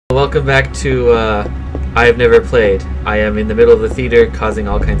Welcome back to I have never played. I am in the middle of the theater causing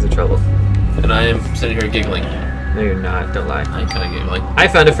all kinds of trouble. And I am sitting here giggling. No, you're not. Don't lie. I'm kind of giggling. I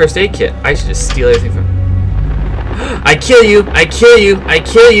found a first aid kit. I should just steal everything from... I kill you! I kill you! I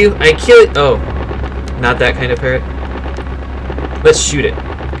kill you! I kill you! Oh. Not that kind of parrot. Let's shoot it.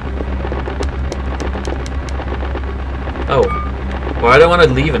 Oh. Why do I want to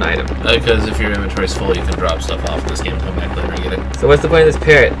leave an item? Because if your inventory's full, you can drop stuff off this game and come back later and get it. So what's the point of this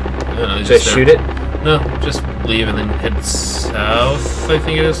parrot? I don't know, Should I shoot it? No, just leave and then head south, I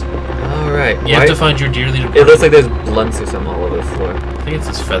think it is. Alright. You have to find your dearly departed... It looks like there's blunts or something all over the floor. I think it's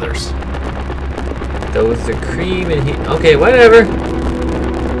his feathers. Those are cream and heat. Okay, whatever.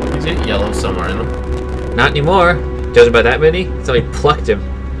 He's got yellow somewhere in them. Not anymore. Judging by that many, somebody plucked him.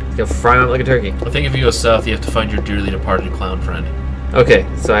 He's gonna fry him up like a turkey. I think if you go south, you have to find your dearly departed clown friend. Okay,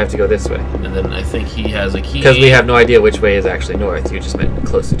 so I have to go this way. And then I think he has a key. Because we have no idea which way is actually north. You just meant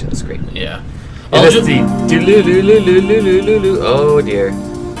closer to the screen. Yeah. And this is the do-loo-loo-loo-loo-loo-loo-loo. Oh dear.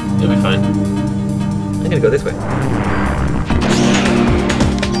 You'll be fine. I'm gonna go this way.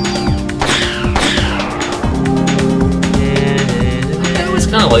 I always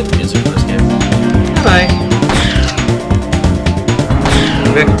kind of like the music for this game. Bye.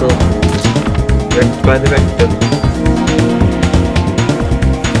 Rectal. Wrecked by the rectal.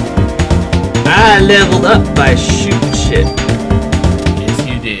 I leveled up by shooting shit. Yes,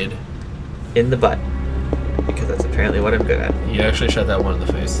 you did. In the butt. Because that's apparently what I'm good at. You actually shot that one in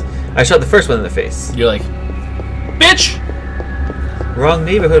the face. I shot the first one in the face. You're like, bitch! Wrong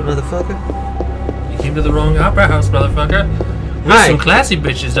neighborhood, motherfucker. You came to the wrong opera house, motherfucker. There's Hi. some classy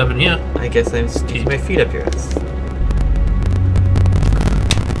bitches up in here. I guess I'm sticking my feet up your ass.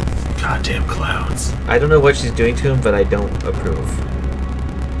 Goddamn clowns. I don't know what she's doing to him, but I don't approve.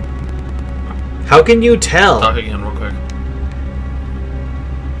 How can you tell? Talk again real quick.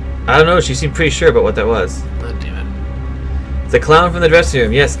 I don't know, she seemed pretty sure about what that was. God damn it. It's a clown from the dressing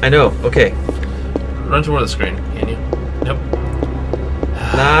room. Yes, I know. Okay. Run toward the screen, can you? Nope.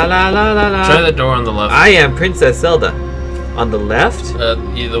 La la la la la. Try the door on the left. I am Princess Zelda. On the left?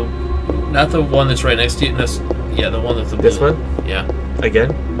 Not the one that's right next to you. Yeah, the one that's the blue. This one? Yeah.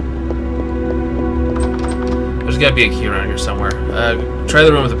 Again? There's gotta be a key around here somewhere. Try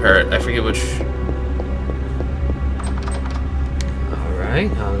the room with the parrot. I forget which. Alright,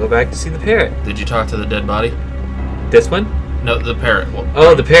 I'll go back to see the parrot. Did you talk to the dead body? This one? No, the parrot.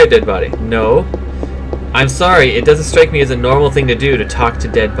 Oh, the parrot dead body. No. I'm sorry, it doesn't strike me as a normal thing to do to talk to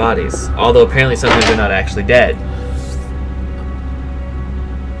dead bodies. Although apparently sometimes they're not actually dead.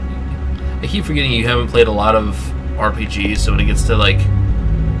 I keep forgetting you haven't played a lot of RPGs, so when it gets to like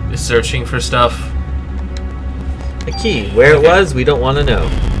searching for stuff. A key. Where it was, we don't want to know.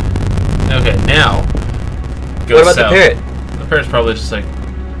 Okay, now. Go What about south. the parrot? The parrot's probably just like,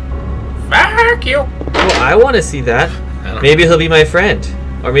 fuck you. Well, I want to see that. Maybe he'll be my friend.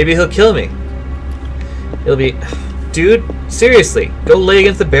 Or maybe he'll kill me. He'll be... Dude, seriously. Go lay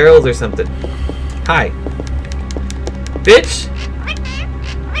against the barrels or something. Hi. Bitch!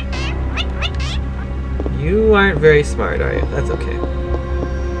 You aren't very smart, are you? That's okay.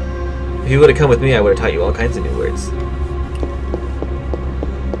 If you would have come with me, I would have taught you all kinds of new words.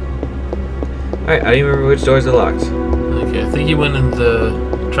 Alright, I don't even remember which doors are locked. Okay, I think you went in the...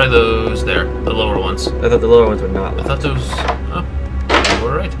 Try those there, the lower ones. I thought the lower ones were not I locked. thought those... Oh, you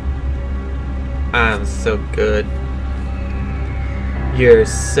were right. I'm so good. You're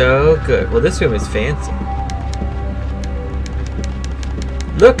so good. Well, this room is fancy.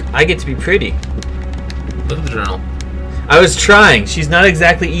 Look, I get to be pretty. Look at the journal. I was trying. She's not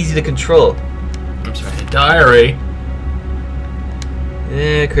exactly easy to control. I'm sorry, diary.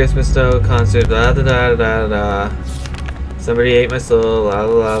 Christmas snow concert, blah da da da da. Somebody ate my soul, blah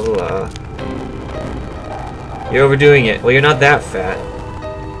blah blah blah. You're overdoing it. Well, you're not that fat.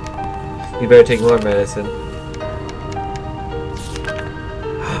 You better take more medicine.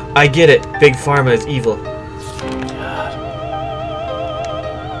 I get it. Big Pharma is evil.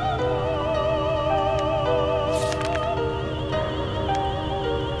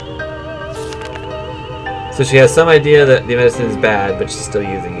 So she has some idea that the medicine is bad, but she's still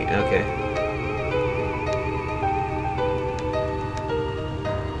using it. Okay.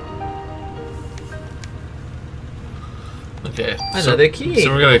 Okay. Another key. So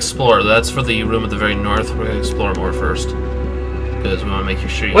we're gonna explore. That's for the room at the very north. We're gonna explore more first. Because we want to make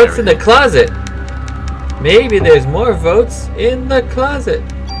sure you What's in the closet? Maybe there's more votes in the closet.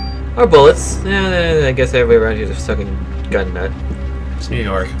 Or bullets. Yeah, I guess everybody around here is a sucking gun nut. It's New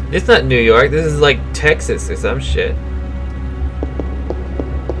York. It's not New York. This is like Texas or some shit.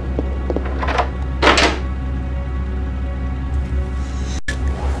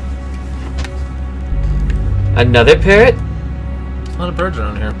 Another parrot? There's a lot of birds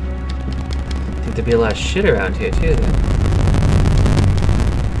around here. I think there'd be a lot of shit around here too then.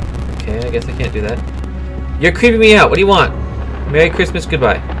 Okay, I guess I can't do that. You're creeping me out. What do you want? Merry Christmas,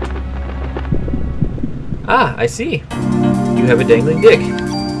 goodbye. Ah, I see. You have a dangling dick.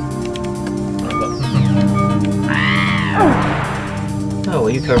 Oh, well,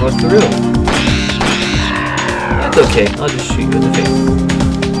 you cover most of the room. That's okay. I'll just shoot you in the face.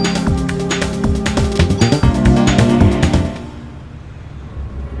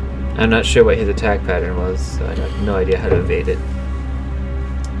 I'm not sure what his attack pattern was, so I have no idea how to evade it.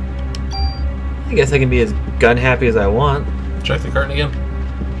 I guess I can be as gun happy as I want. Check the carton again.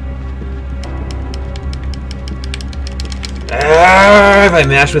 If I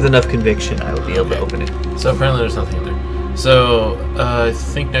mash with enough conviction, I will be able to open it. So apparently there's nothing in there. So I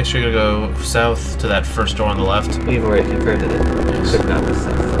think next you're gonna go south to that first door on the left. We've already confirmed it. Yes. Could not be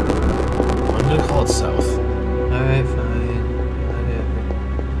south. I'm gonna call it south. Alright, fine.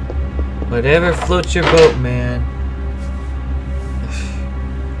 Whatever. Whatever floats your boat, man.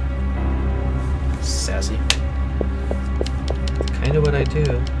 Sassy. Kind of what I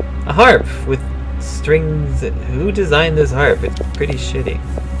do. A harp with strings. Who designed this harp? It's pretty shitty.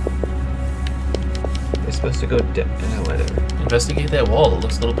 They're supposed to go down. Whatever. Investigate that wall. It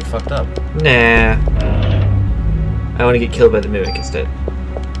looks a little bit fucked up. Nah. I want to get killed by the mimic instead.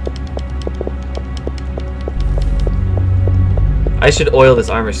 I should oil this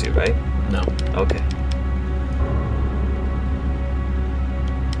armor suit, right? No. Okay.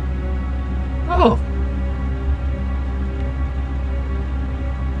 Oh.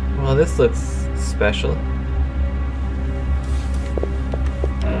 Well, this looks special.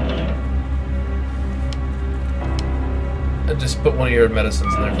 Just put one of your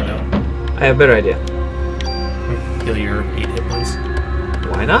medicines in there for now. I have a better idea. Heal your 8 hit points.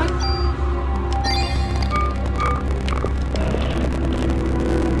 Why not?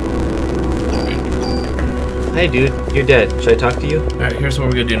 Hey dude, you're dead. Should I talk to you? Alright, here's what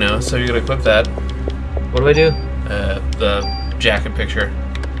we're gonna do now. So you're gonna equip that. What do I do? The jacket picture.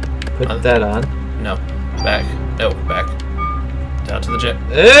 Put that on. No. Back. No, back. Down to the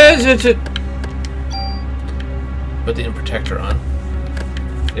jet. Put the protector on.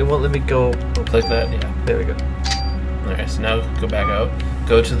 It won't let me go. Click that, yeah. There we go. Alright, so now go back out.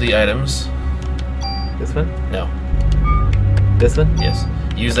 Go to the items. This one? No. This one? Yes.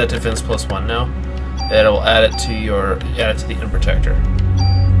 Use that defense +1 now. And it will add it to the in protector.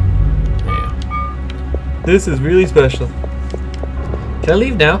 There you go. This is really special. Can I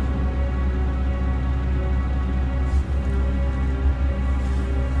leave now?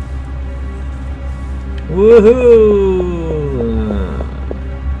 Woohoo!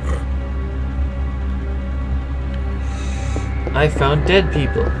 I found dead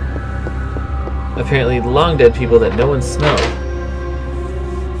people. Apparently long dead people that no one smelled.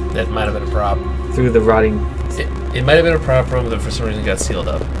 That might have been a prop. Through the rotting... It might have been a prop room that for some reason got sealed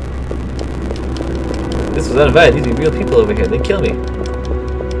up. This was uninvited. These are real people over here. They'd kill me.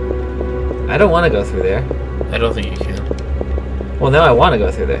 I don't want to go through there. I don't think you can. Well, now I want to go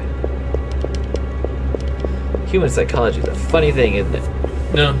through there. Human psychology is a funny thing, isn't it?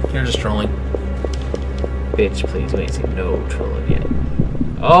 No, you're just trolling. Bitch, please, we ain't seen no trolling yet.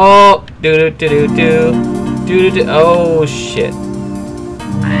 Oh! Do-do-do-do-do. Do-do-do. Oh, shit.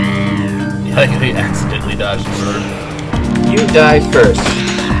 I think they accidentally dodged the bird. You die first.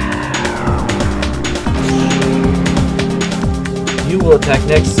 You will attack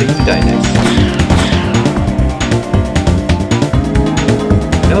next, so you die next.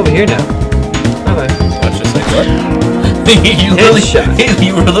 I'm over here now. Bye-bye. That's just like, what?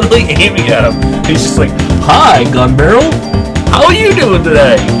 you were literally aiming at him. He's just like, hi, gun barrel. How are you doing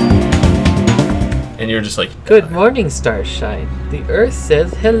today? And you're just like, good morning, Starshine. The Earth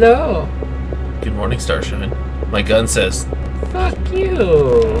says hello. Good morning, Starshine. My gun says, fuck you.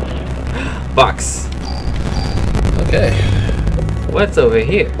 Box. Okay. What's over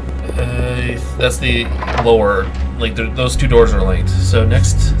here? That's the lower, like those two doors are linked. So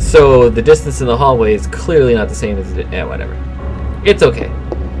next. So the distance in the hallway is clearly not the same as it. Yeah, whatever. It's okay.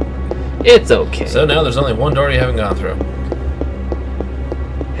 It's okay. So now there's only one door you haven't gone through.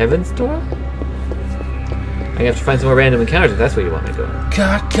 Heaven's door? I have to find some more random encounters if that's where you want me to go.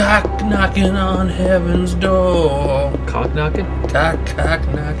 Cock, cock, knocking on heaven's door. Cock knocking? Cock, cock,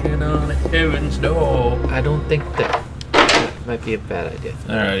 knocking on heaven's door. I don't think that might be a bad idea.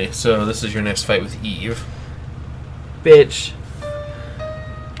 Alrighty, so this is your next fight with Eve. Bitch.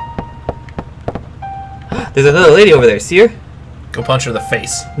 There's another lady over there. See her? Go punch her in the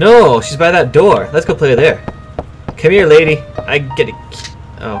face. No, she's by that door. Let's go play her there. Come here, lady. I get it.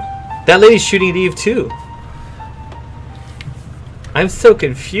 Oh. That lady's shooting at Eve, too. I'm so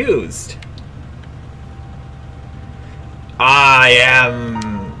confused. I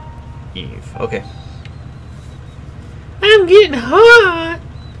am Eve. Okay. I'm getting hot.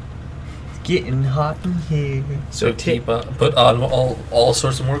 It's getting hot in here. So keep put on all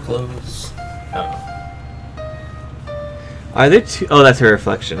sorts of more clothes. I don't know. Are there two? Oh, that's her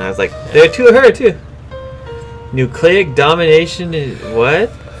reflection. I was like, there are two of her too. Nucleic domination is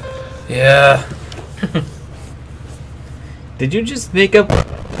what? Yeah. Did you just make up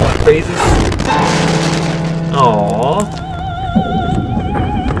phrases? Aww.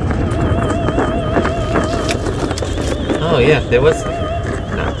 Oh yeah, there was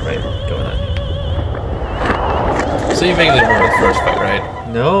not right going on here. So you vaguely remember the first fight, right?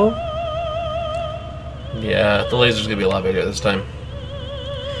 No. Yeah, the laser's gonna be a lot bigger this time.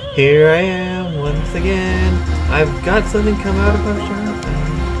 Here I am once again. I've got something come out of my shop.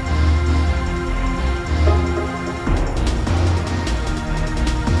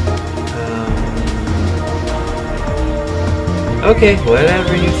 Okay,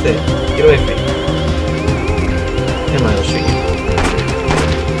 whatever you say. Get away from me. Come on, I'll shoot you.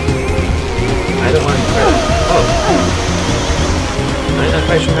 I don't want to try that. Oh. I'm not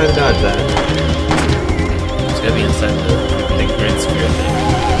quite sure how to dodge that. It's gotta be inside the big green sphere thing.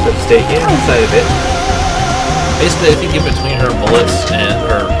 So stay inside of it. Basically, I think in between her bullets and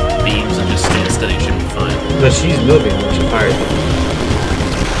her beams and just stand steady should be fine. But she's moving when she fires it.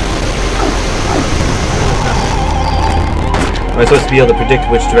 Am I supposed to be able to predict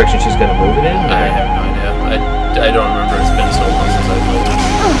which direction she's going to move it in? I have no idea. I don't remember. It's been so long since I've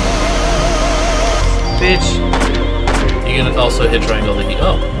played it. Bitch. You can also hit triangle to heat.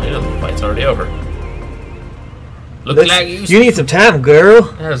 Oh, you know, the fight's already over. Look like you need some time,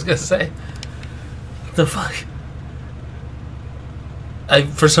 girl. I was gonna say. What the fuck?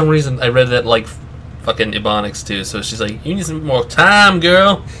 For some reason, I read that like fucking Ebonics too. So she's like, "You need some more time,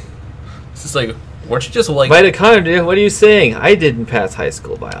 girl." It's just like, weren't you just like mitochondria? What are you saying? I didn't pass high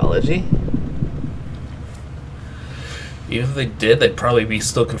school biology. Even if they did, they'd probably be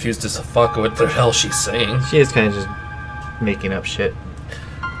still confused as fuck what the hell she's saying. She is kind of just making up shit.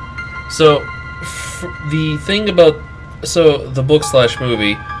 So, the thing about the book /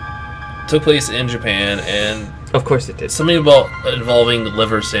 movie took place in Japan, and of course it did. Something about involving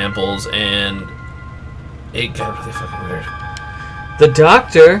liver samples, and it got really fucking weird. The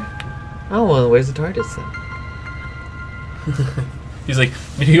doctor. Oh well, where's the TARDIS then? He's like,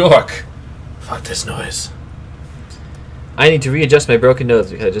 New York. Fuck this noise. I need to readjust my broken nose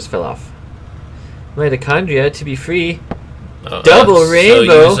because it just fell off. Mitochondria to be free. Double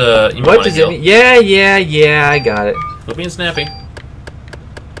rainbow. So use, what does it mean? Yeah, I got it. Quit being snappy.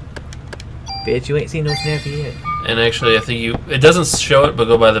 Bitch, you ain't seen no snappy yet. And actually, I think it doesn't show it, but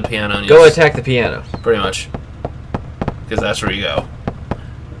go by the piano. And go attack the piano. Pretty much. Because that's where you go.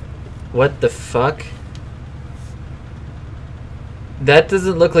 What the fuck? That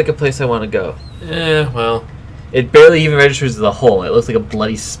doesn't look like a place I want to go. Yeah, well. It barely even registers as a hole. It looks like a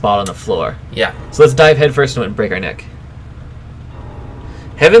bloody spot on the floor. Yeah. So let's dive head first and break our neck.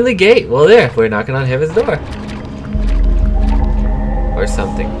 Heavenly Gate. Well, there. We're knocking on heaven's door. Or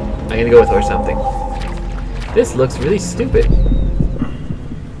something. I'm going to go with or something. This looks really stupid.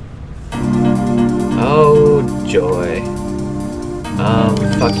 Oh, joy.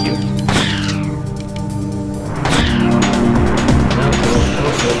 Fuck you. No.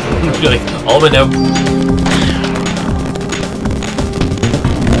 You're like, all but no.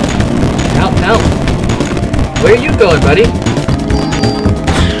 Help. Where are you going, buddy?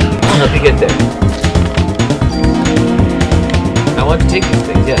 I'll help you get there. I want to take these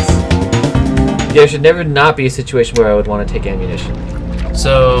things, yes. There should never not be a situation where I would want to take ammunition.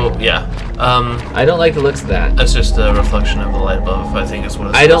 So, yeah. I don't like the looks of that. That's just a reflection of the light above, I think is what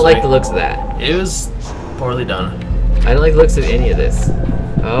it's I don't like the looks of that. It was poorly done. I don't like the looks of any of this.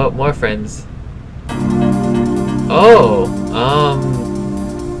 Oh, more friends. Oh,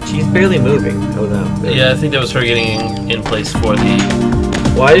 she's barely moving. Oh no. Yeah, I think that was her getting in place for the...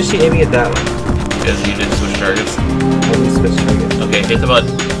 Why is she aiming at that one? Because you didn't switch targets. Oh, we switched targets. Okay, hit the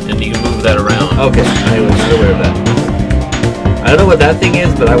button, and you can move that around. Okay, I was not aware of that. I don't know what that thing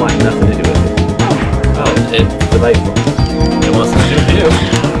is, but I want nothing to do with it. Oh, it's delightful. It wants to do with you.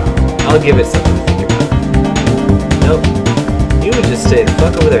 I'll give it something to think about. Nope. You would just stay the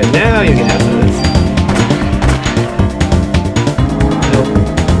fuck over there. Now you can have some of this. Nope.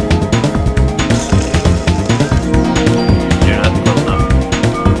 You're not close enough.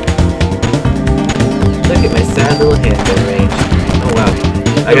 Look at my sad little handgun range. Oh wow.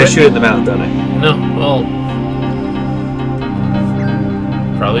 I gotta shoot it in the mouth, don't I? No, well...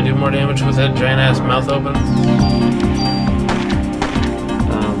 Probably do more damage with that giant ass mouth open.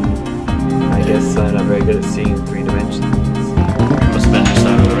 guess I'm not very good at seeing 3 dimensions. Must have been just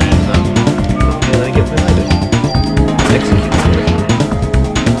out of the range then. Okay, let me get my lighter. Execute.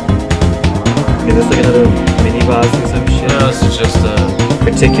 Is this like another mini boss or some shit? No, this is just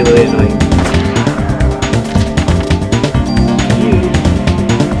particularly annoying.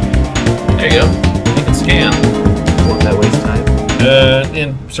 There you go. You can scan. Won't that waste time?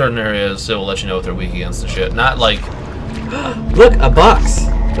 In certain areas, it will let you know if they're weak against the shit. Not like... Look, a box!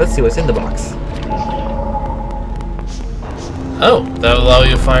 Let's see what's in the box. Oh, that will allow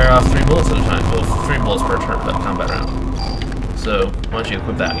you to fire off 3 bullets at a time. Well, 3 bullets per turn, but combat round. So, why don't you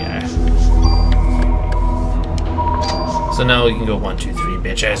equip that guy? So now we can go 1, 2, 3,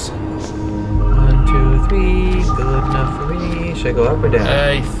 bitches. 1, 2, 3, good enough for me. Should I go up or down?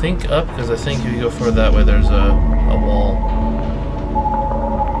 I think up, because I think if you go forward that way, there's a wall.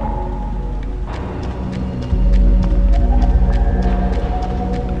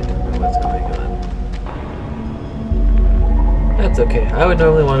 That's okay. I would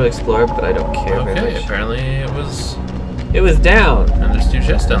normally want to explore, but I don't care very Okay, much. apparently it was down, and there's 2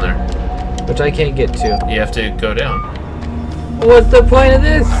 chests down there. which I can't get to. You have to go down. What's the point of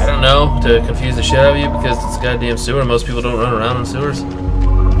this? I don't know, to confuse the shit out of you because it's a goddamn sewer. Most people don't run around in sewers.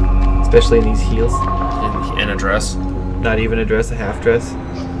 Especially in these heels. In a dress. Not even a dress, a half dress.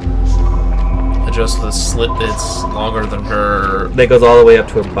 A dress with a slit that's longer than her... That goes all the way up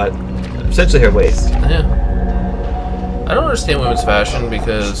to her butt. Essentially her waist. Yeah. I don't understand women's fashion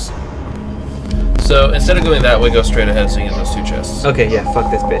because... So, instead of going that way, go straight ahead so you get those 2 chests. Okay, yeah,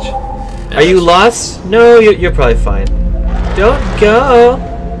 fuck this bitch. Yeah, Are you lost? No, you're probably fine. Don't go!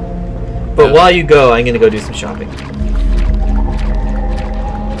 But Yeah. while you go, I'm gonna go do some shopping.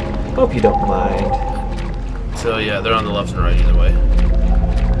 Hope you don't mind. So, yeah, they're on the left and right either way.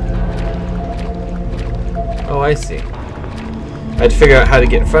 Oh, I see. I had to figure out how to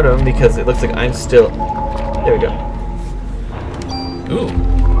get in front of him because it looks like I'm still... There we go. Ooh,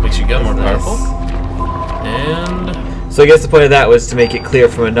 makes your gun more That's powerful. nice. And... So I guess the point of that was to make it clear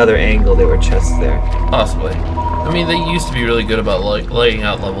from another angle there were chests there. Possibly. I mean, they used to be really good about laying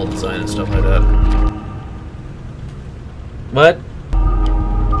out level design and stuff like that. What?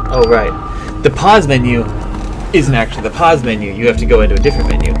 Oh, right. The pause menu isn't actually the pause menu. You have to go into a different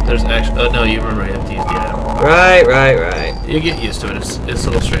menu. There's actually... no, you remember you have to use the item. Right. You get used to it. It's a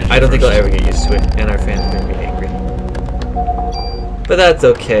little strange. I don't think I'll ever get used to it, and our fans are going to be angry. But that's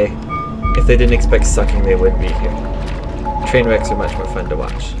okay. If they didn't expect sucking, they would be here. Train wrecks are much more fun to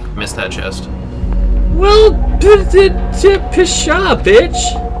watch. Missed that chest. Well, pshaw, bitch.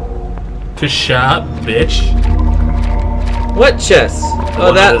 Pshaw, bitch. What chest? The Oh,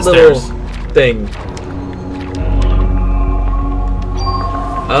 one that under the little stairs. thing.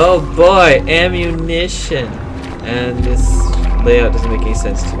 Oh boy, ammunition. And this layout doesn't make any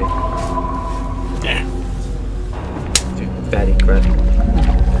sense to me. Yeah. Dude, fatty crud.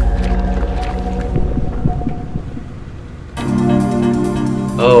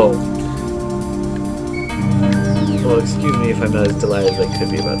 Oh. Well, excuse me if I'm not as delighted as I could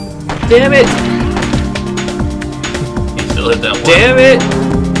be about this. Damn it! You still hit that one. Damn it!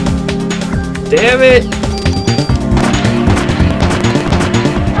 Damn it!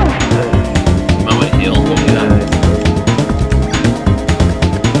 My way heal. What we got?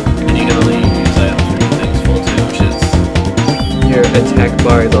 And you can only use items when your thing's full too, which is Your attack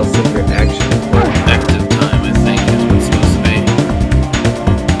bar is also your action bar. active time, I think, is what it's supposed to be.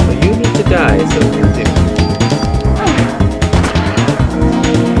 Well, you need to die, so you do.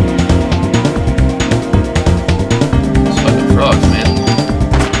 Those fucking frogs, man.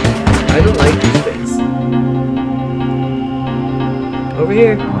 I don't like these things. Over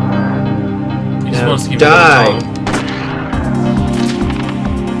here. You just Now want to keep die. going.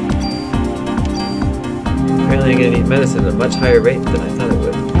 Apparently I'm gonna need medicine at a much higher rate than I thought I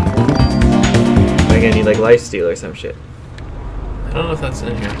would. I'm gonna need like lifesteal or some shit. I don't know if that's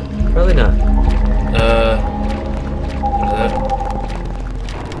in here. Probably not. What is that?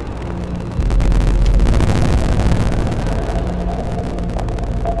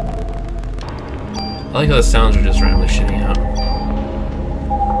 I like how the sounds are just randomly shitting out.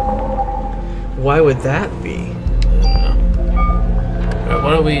 Why would that be? I don't know. Alright, why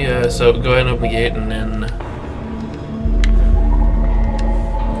don't we, so go ahead and open the gate and then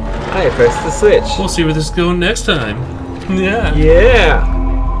I pressed the switch. we'll see where this is going next time. Yeah. Yeah.